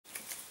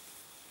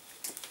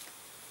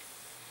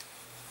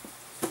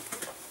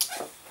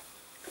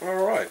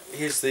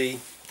here's the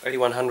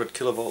 8100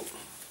 kilovolt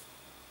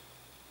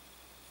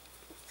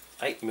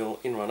 8mm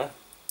inrunner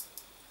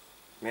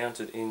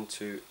mounted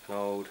into an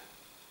old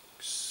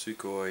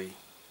Sukhoi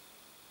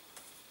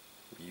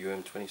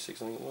UM26, I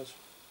think it was,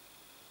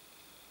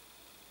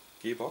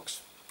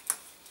 gearbox,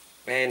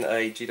 and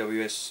a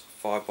GWS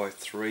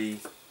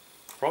 5x3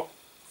 prop.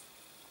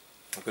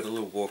 I've got a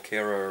little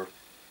Walkero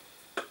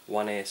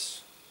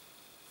 1S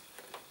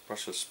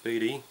brushless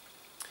speedy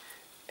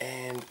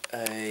and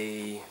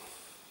a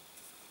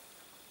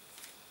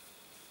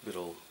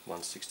little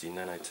 160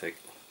 nanotech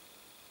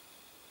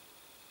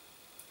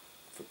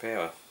for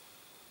power.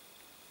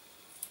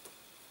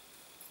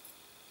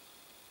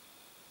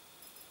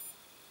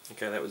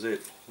 Okay, that was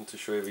it. I'm not too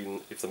sure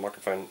if the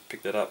microphone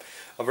picked that up.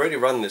 I've already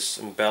run this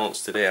and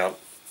balanced it out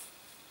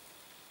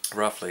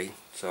roughly,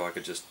 so I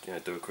could just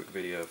do a quick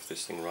video of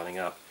this thing running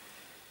up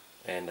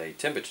and a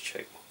temperature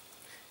check.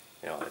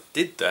 Now I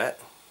did that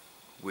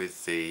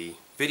with the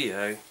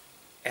video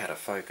out of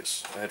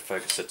focus. I had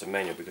focus set to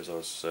manual because I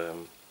was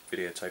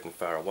videotaping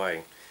far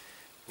away.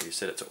 When you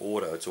set it to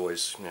auto, it's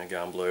always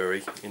going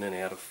blurry, in and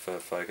out of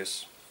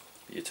focus.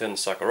 But you turn the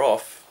sucker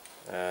off,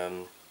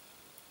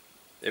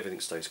 everything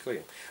stays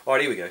clear.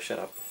 Alright, here we go, shut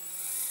up.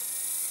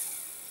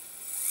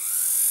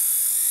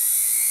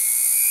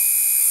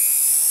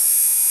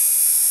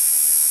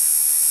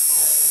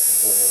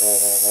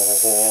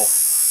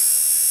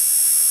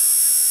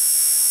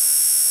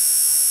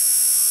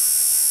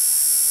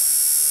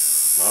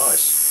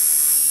 Nice.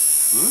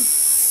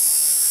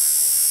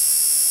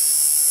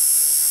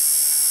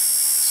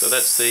 So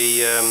that's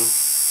the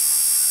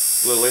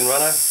little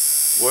inrunner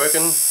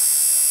working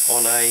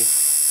on a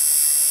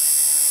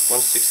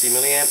 160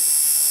 milliamp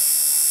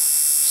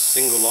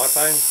single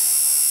lipo.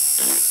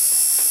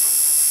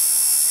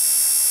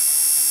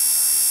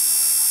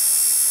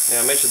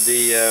 Now I measured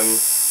the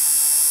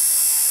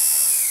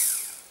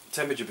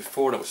temperature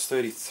before and it was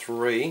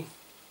 33.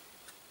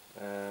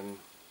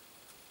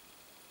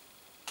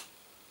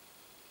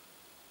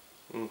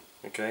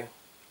 Okay,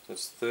 so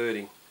it's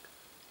 30.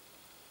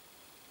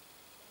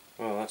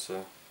 Well, that's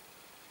a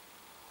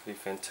pretty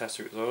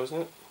fantastic result,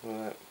 isn't it?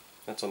 Well,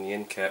 that's on the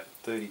end cap,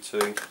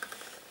 32.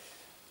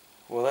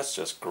 Well, that's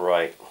just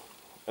great,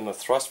 and the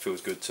thrust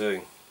feels good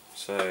too.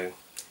 So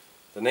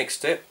the next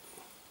step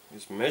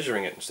is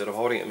measuring it instead of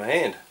holding it in my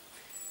hand.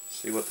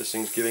 See what this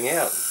thing's giving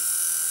out.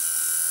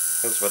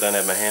 Helps if I don't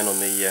have my hand on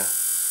the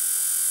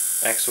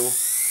axle.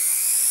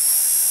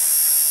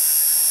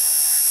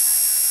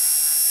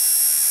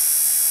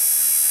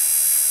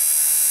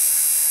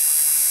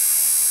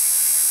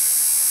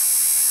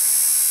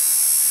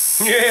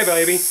 Yeah,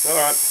 baby.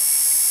 Alright.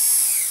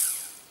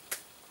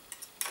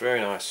 Very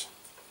nice.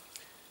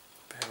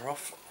 Power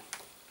off.